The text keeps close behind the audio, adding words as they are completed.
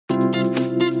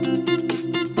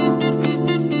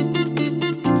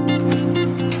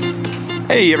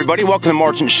Hey everybody, welcome to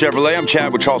Marchant Chevrolet. I'm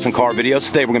Chad with Charleston Car Videos.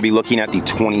 Today we're going to be looking at the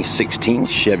 2016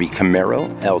 Chevy Camaro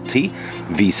LT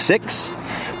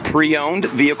V6 pre-owned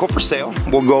vehicle for sale.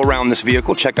 We'll go around this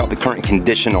vehicle, check out the current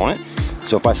condition on it.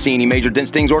 So if I see any major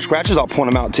dents, dings, or scratches, I'll point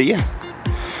them out to you.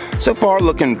 So far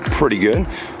looking pretty good.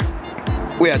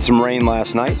 We had some rain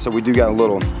last night, so we do got a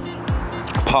little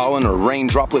pollen or rain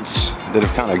droplets that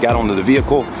have kind of got onto the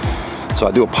vehicle. So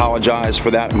I do apologize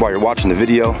for that while you're watching the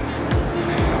video.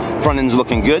 Front end's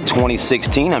looking good,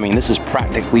 2016. I mean, this is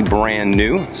practically brand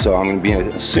new, so I'm going to be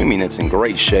assuming it's in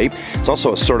great shape. It's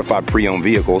also a certified pre-owned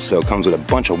vehicle, so it comes with a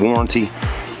bunch of warranty.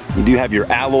 You do have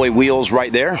your alloy wheels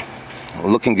right there,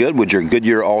 looking good with your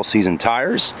Goodyear all-season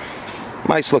tires.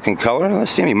 Nice looking color. Let's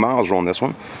see how many miles are on this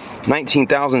one.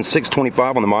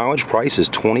 19,625 on the mileage. Price is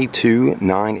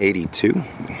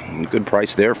 $22,982. Good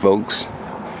price there, folks.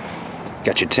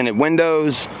 Got your tinted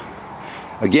windows.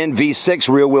 Again, V6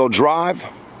 rear-wheel drive.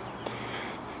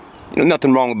 You know,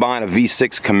 nothing wrong with buying a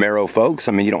V6 Camaro, folks.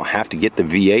 I mean, you don't have to get the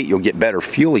V8. You'll get better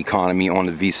fuel economy on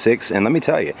the V6. And let me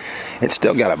tell you, it's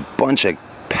still got a bunch of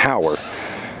power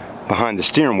behind the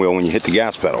steering wheel when you hit the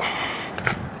gas pedal.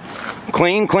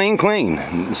 Clean, clean,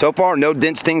 clean. So far, no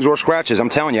dents, dings, or scratches. I'm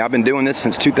telling you, I've been doing this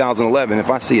since 2011. If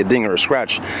I see a ding or a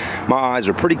scratch, my eyes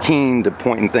are pretty keen to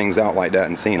pointing things out like that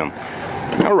and seeing them.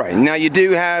 All right, now you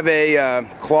do have a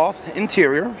cloth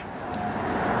interior,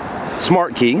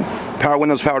 smart key, power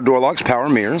windows, power door locks, power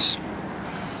mirrors,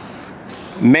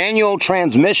 manual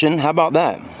transmission. How about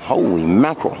that? Holy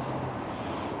mackerel.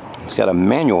 It's got a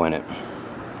manual in it.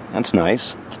 That's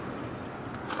nice.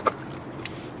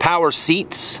 Power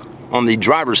seats on the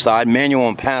driver's side, manual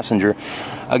on passenger.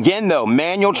 Again though,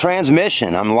 manual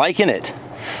transmission. I'm liking it.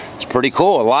 It's pretty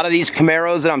cool. A lot of these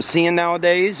Camaros that I'm seeing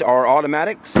nowadays are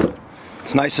automatics.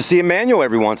 It's nice to see a manual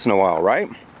every once in a while, right?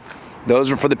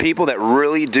 Those are for the people that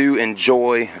really do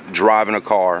enjoy driving a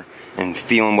car and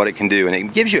feeling what it can do, and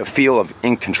it gives you a feel of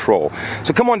in control.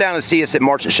 So come on down and see us at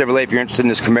Marchant Chevrolet if you're interested in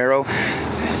this Camaro.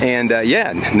 And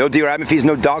yeah, no dealer admin fees,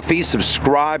 no dog fees.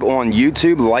 Subscribe on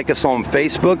YouTube, like us on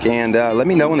Facebook, and let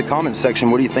me know in the comments section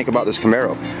what do you think about this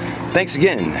Camaro. Thanks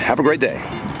again. Have a great day.